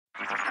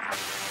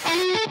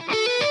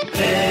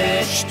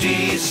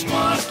HT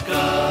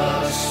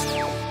Smartcast.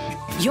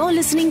 You're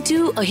listening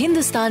to a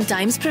Hindustan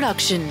Times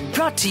production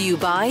brought to you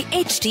by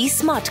HT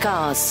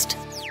Smartcast.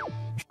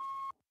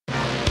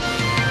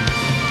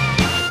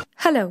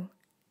 Hello,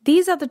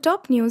 these are the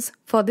top news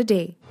for the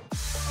day.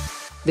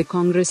 The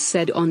Congress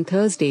said on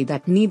Thursday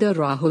that neither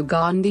Rahul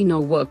Gandhi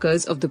nor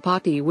workers of the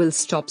party will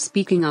stop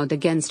speaking out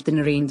against the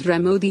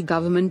Narendra Modi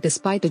government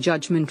despite a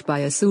judgment by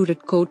a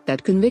Surat court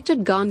that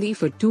convicted Gandhi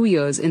for 2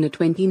 years in a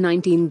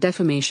 2019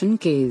 defamation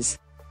case.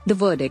 The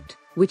verdict,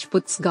 which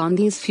puts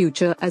Gandhi's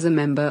future as a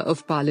member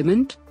of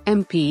parliament,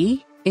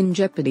 MP, in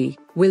jeopardy,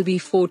 will be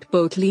fought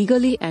both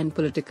legally and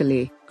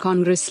politically,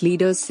 Congress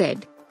leaders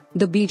said.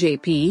 The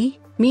BJP,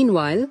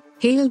 meanwhile,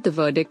 hailed the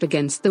verdict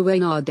against the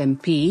Wayanad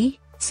MP,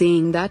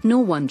 saying that no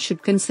one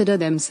should consider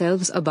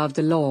themselves above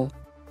the law.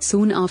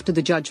 Soon after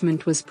the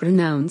judgment was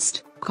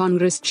pronounced,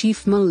 Congress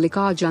Chief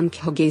Mallikarjun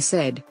Kharge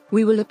said,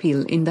 "We will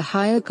appeal in the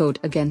higher court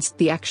against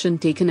the action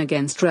taken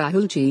against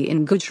Rahulji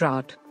in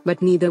Gujarat,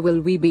 but neither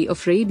will we be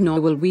afraid nor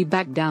will we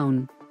back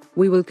down.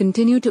 We will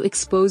continue to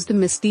expose the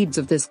misdeeds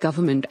of this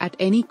government at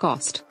any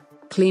cost."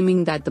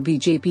 Claiming that the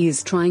BJP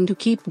is trying to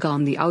keep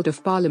Gandhi out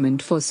of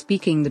parliament for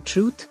speaking the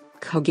truth,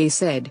 Kharge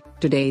said,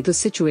 "Today the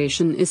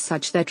situation is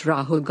such that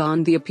Rahul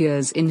Gandhi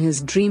appears in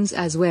his dreams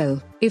as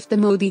well. If the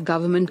Modi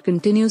government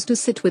continues to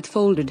sit with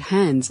folded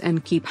hands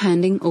and keep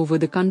handing over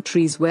the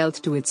country's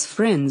wealth to its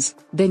friends,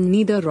 then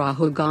neither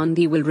Rahul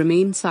Gandhi will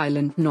remain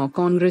silent nor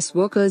Congress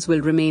workers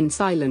will remain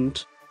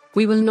silent.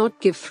 We will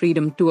not give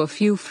freedom to a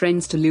few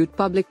friends to loot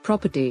public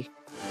property."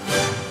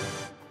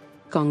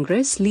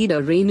 Congress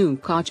leader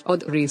Renuka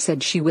Chowdhury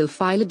said she will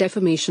file a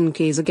defamation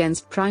case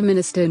against Prime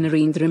Minister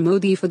Narendra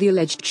Modi for the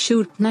alleged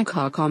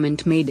Shurtnakha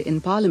comment made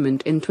in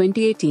Parliament in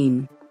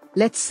 2018.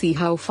 "Let's see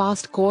how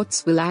fast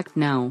courts will act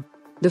now,"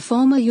 the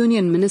former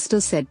Union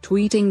Minister said,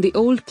 tweeting the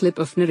old clip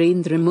of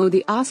Narendra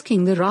Modi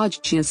asking the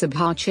Rajya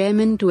Sabha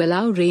chairman to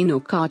allow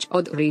Renuka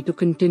Chowdhury to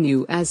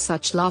continue, as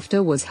such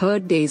laughter was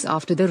heard days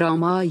after the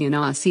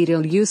Ramayana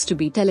serial used to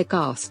be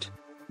telecast.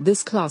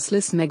 "This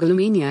classless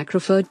megalomaniac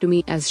referred to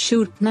me as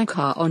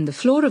Shurtnakha on the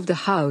floor of the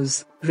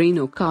House,"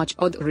 Renuka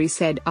Chowdhury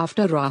said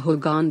after Rahul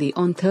Gandhi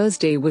on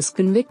Thursday was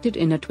convicted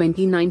in a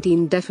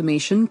 2019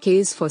 defamation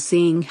case for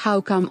saying "How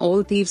come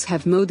all thieves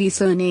have Modi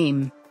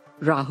surname?"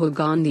 Rahul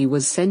Gandhi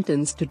was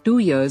sentenced to 2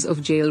 years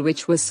of jail,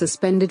 which was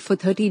suspended for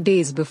 30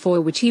 days, before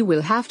which he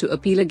will have to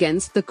appeal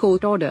against the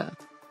court order.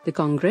 The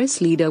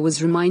Congress leader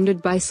was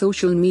reminded by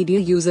social media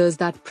users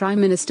that Prime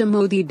Minister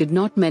Modi did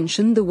not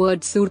mention the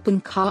word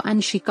Shurtnakha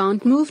and she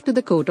can't move to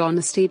the court on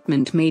a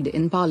statement made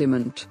in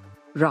Parliament.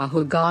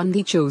 Rahul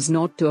Gandhi chose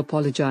not to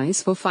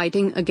apologize for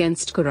fighting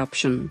against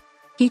corruption.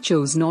 He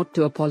chose not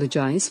to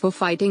apologize for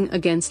fighting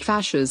against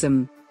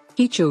fascism.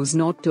 He chose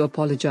not to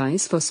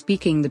apologize for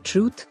speaking the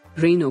truth,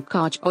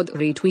 Renuka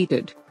Chowdhury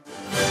tweeted.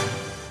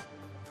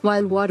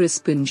 While Waris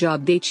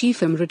Punjab Day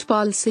Chief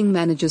Amritpal Singh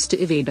manages to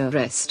evade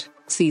arrest,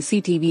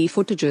 CCTV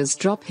footages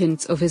drop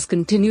hints of his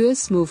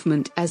continuous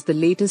movement, as the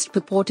latest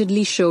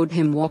purportedly showed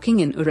him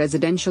walking in a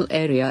residential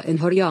area in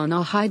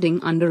Haryana hiding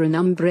under an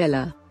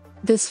umbrella.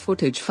 This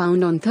footage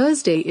found on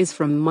Thursday is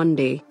from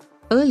Monday.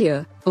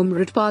 Earlier,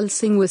 Amritpal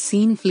Singh was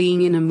seen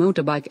fleeing in a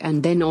motorbike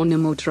and then on a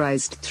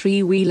motorized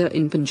three-wheeler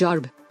in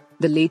Punjab.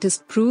 The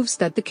latest proves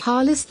that the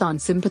Khalistan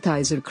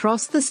sympathizer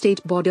crossed the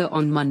state border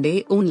on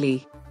Monday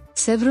only.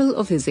 Several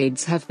of his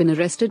aides have been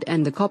arrested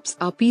and the cops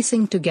are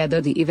piecing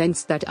together the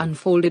events that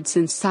unfolded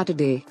since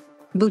Saturday.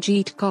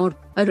 Baljeet Kaur,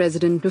 a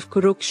resident of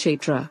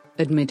Kurukshetra,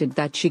 admitted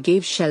that she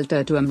gave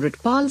shelter to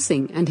Amritpal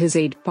Singh and his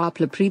aide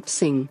Paplapreet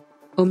Singh.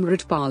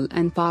 Amritpal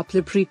and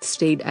Paplapreet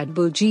stayed at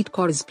Baljeet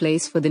Kaur's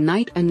place for the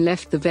night and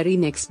left the very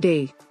next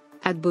day.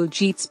 At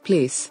Baljeet's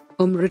place,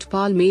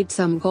 Amritpal made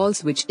some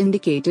calls which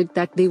indicated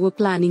that they were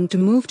planning to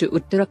move to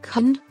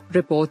Uttarakhand,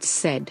 reports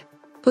said.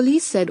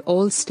 Police said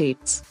all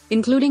states,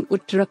 including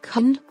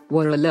Uttarakhand,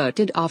 were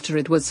alerted after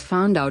it was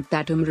found out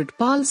that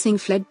Amritpal Singh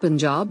fled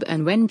Punjab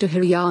and went to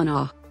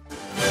Haryana.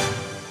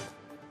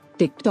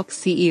 TikTok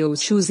CEO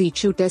Xu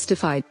Zichu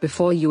testified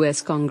before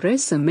US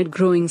Congress amid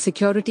growing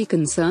security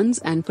concerns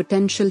and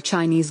potential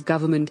Chinese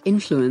government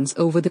influence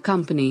over the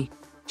company.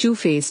 Xu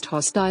faced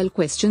hostile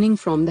questioning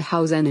from the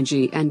House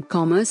Energy and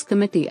Commerce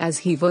Committee as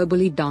he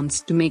verbally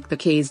danced to make the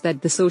case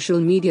that the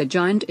social media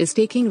giant is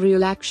taking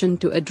real action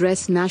to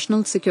address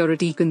national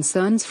security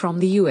concerns from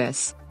the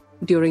US.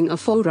 During a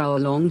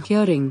 4-hour-long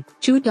hearing,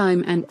 Xu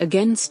time and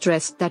again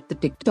stressed that the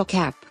TikTok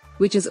app,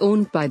 which is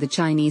owned by the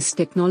Chinese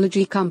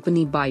technology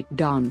company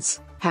ByteDance,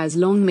 has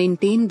long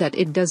maintained that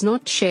it does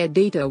not share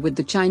data with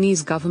the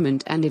Chinese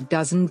government and it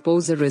doesn't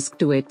pose a risk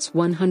to its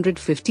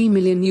 150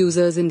 million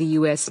users in the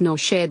US nor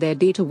share their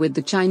data with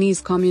the Chinese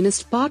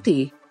Communist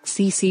Party,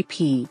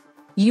 CCP.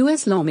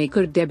 US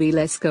lawmaker Debbie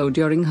Lesko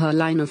during her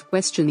line of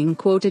questioning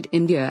quoted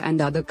India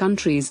and other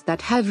countries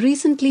that have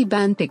recently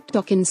banned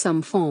TikTok in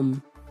some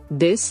form.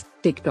 This,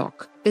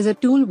 TikTok, is a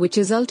tool which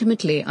is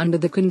ultimately under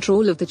the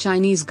control of the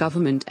Chinese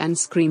government and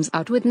screams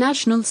out with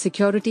national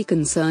security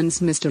concerns.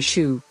 Mr.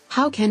 Xu,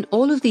 how can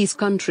all of these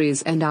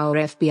countries and our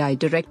FBI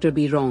director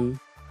be wrong?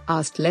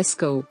 Asked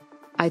Lesko.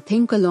 I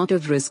think a lot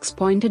of risks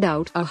pointed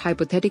out are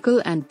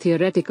hypothetical and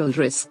theoretical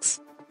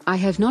risks. I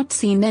have not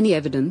seen any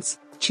evidence,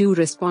 Chu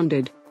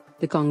responded.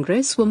 The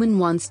congresswoman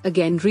once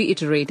again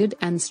reiterated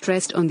and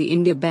stressed on the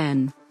India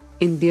ban.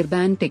 India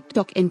banned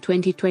TikTok in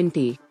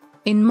 2020.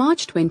 In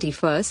March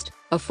 21,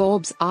 a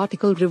Forbes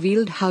article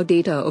revealed how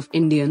data of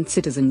Indian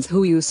citizens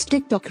who use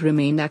TikTok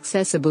remained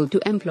accessible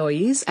to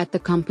employees at the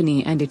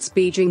company and its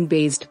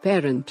Beijing-based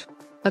parent.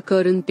 A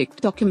current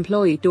TikTok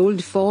employee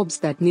told Forbes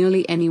that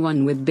nearly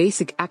anyone with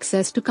basic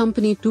access to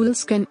company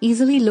tools can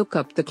easily look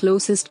up the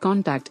closest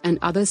contact and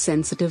other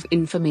sensitive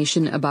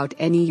information about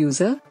any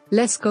user,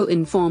 Lesko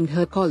informed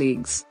her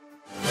colleagues.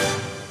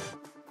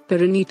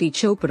 Renuka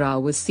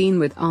Chowdhury was seen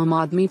with Aam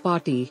Aadmi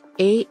Party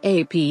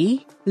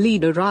 (AAP)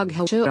 leader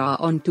Rahul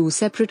Gandhi on two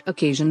separate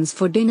occasions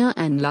for dinner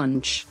and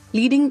lunch,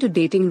 leading to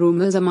dating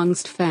rumors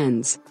amongst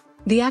fans.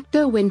 The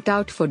actor went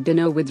out for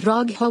dinner with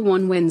Rahul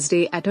on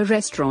Wednesday at a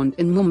restaurant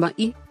in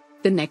Mumbai.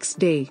 The next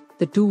day,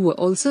 the two were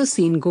also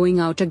seen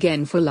going out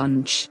again for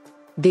lunch.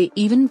 They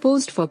even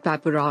posed for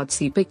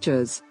paparazzi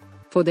pictures.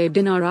 For their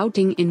dinner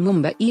outing in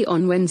Mumbai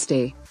on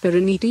Wednesday,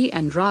 Renuka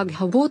and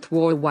Rahul both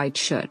wore white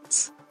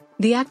shirts.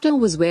 The actor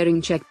was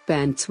wearing checked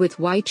pants with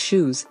white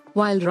shoes,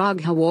 while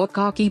Rahul wore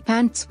khaki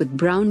pants with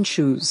brown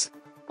shoes.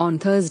 On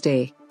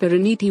Thursday,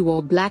 Renuka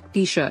wore black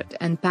t-shirt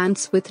and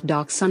pants with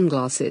dark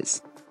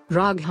sunglasses.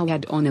 Rahul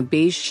had on a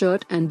beige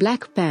shirt and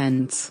black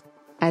pants.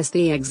 As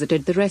they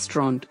exited the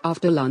restaurant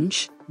after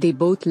lunch, they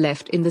both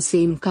left in the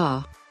same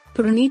car.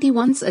 Renuka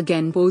once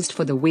again posed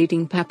for the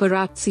waiting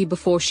paparazzi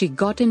before she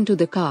got into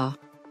the car.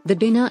 The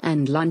dinner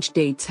and lunch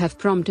dates have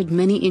prompted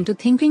many into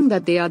thinking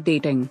that they are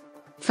dating.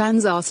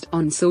 Fans asked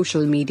on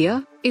social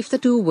media if the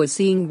two were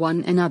seeing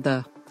one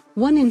another.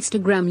 One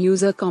Instagram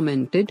user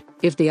commented,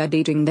 "If they are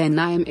dating, then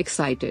I am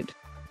excited."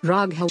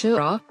 Rahul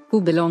Gandhi,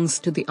 who belongs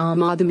to the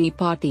Aam Aadmi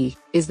Party,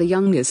 is the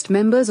youngest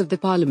members of the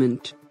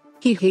parliament.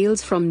 He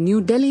hails from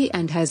New Delhi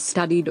and has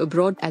studied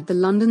abroad at the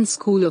London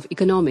School of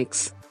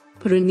Economics.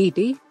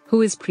 Renuka,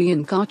 who is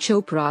Priyanka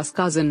Chopra's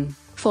cousin,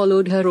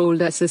 followed her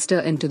older sister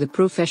into the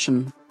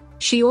profession.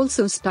 She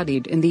also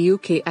studied in the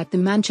UK at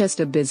the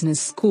Manchester Business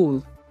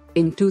School.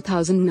 In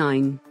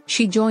 2009,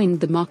 she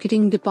joined the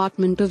marketing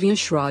department of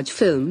Yash Raj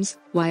Films,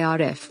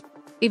 YRF.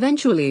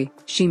 Eventually,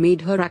 she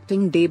made her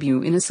acting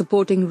debut in a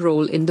supporting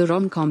role in the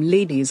rom-com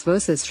Ladies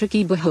vs.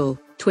 Ricky Bahul,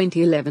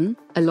 2011,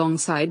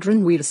 alongside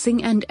Ranveer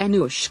Singh and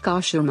Anushka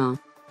Sharma.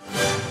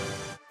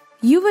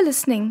 You were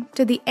listening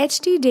to the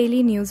HT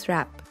Daily News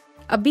Wrap,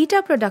 a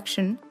beta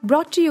production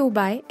brought to you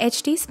by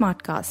HT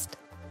Smartcast.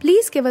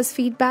 Please give us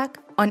feedback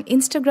on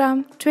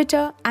Instagram,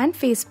 Twitter, and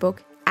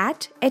Facebook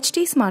at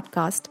HT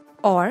Smartcast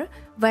or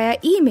via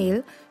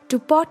email to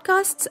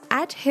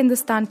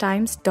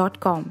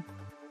podcasts@hindustantimes.com.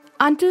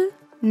 Until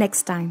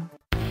next time.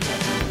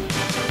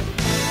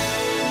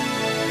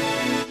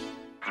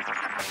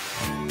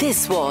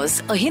 This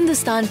was a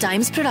Hindustan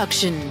Times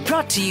production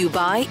brought to you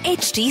by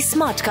HT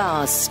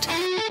Smartcast.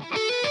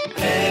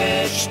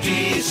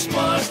 HT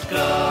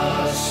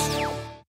Smartcast.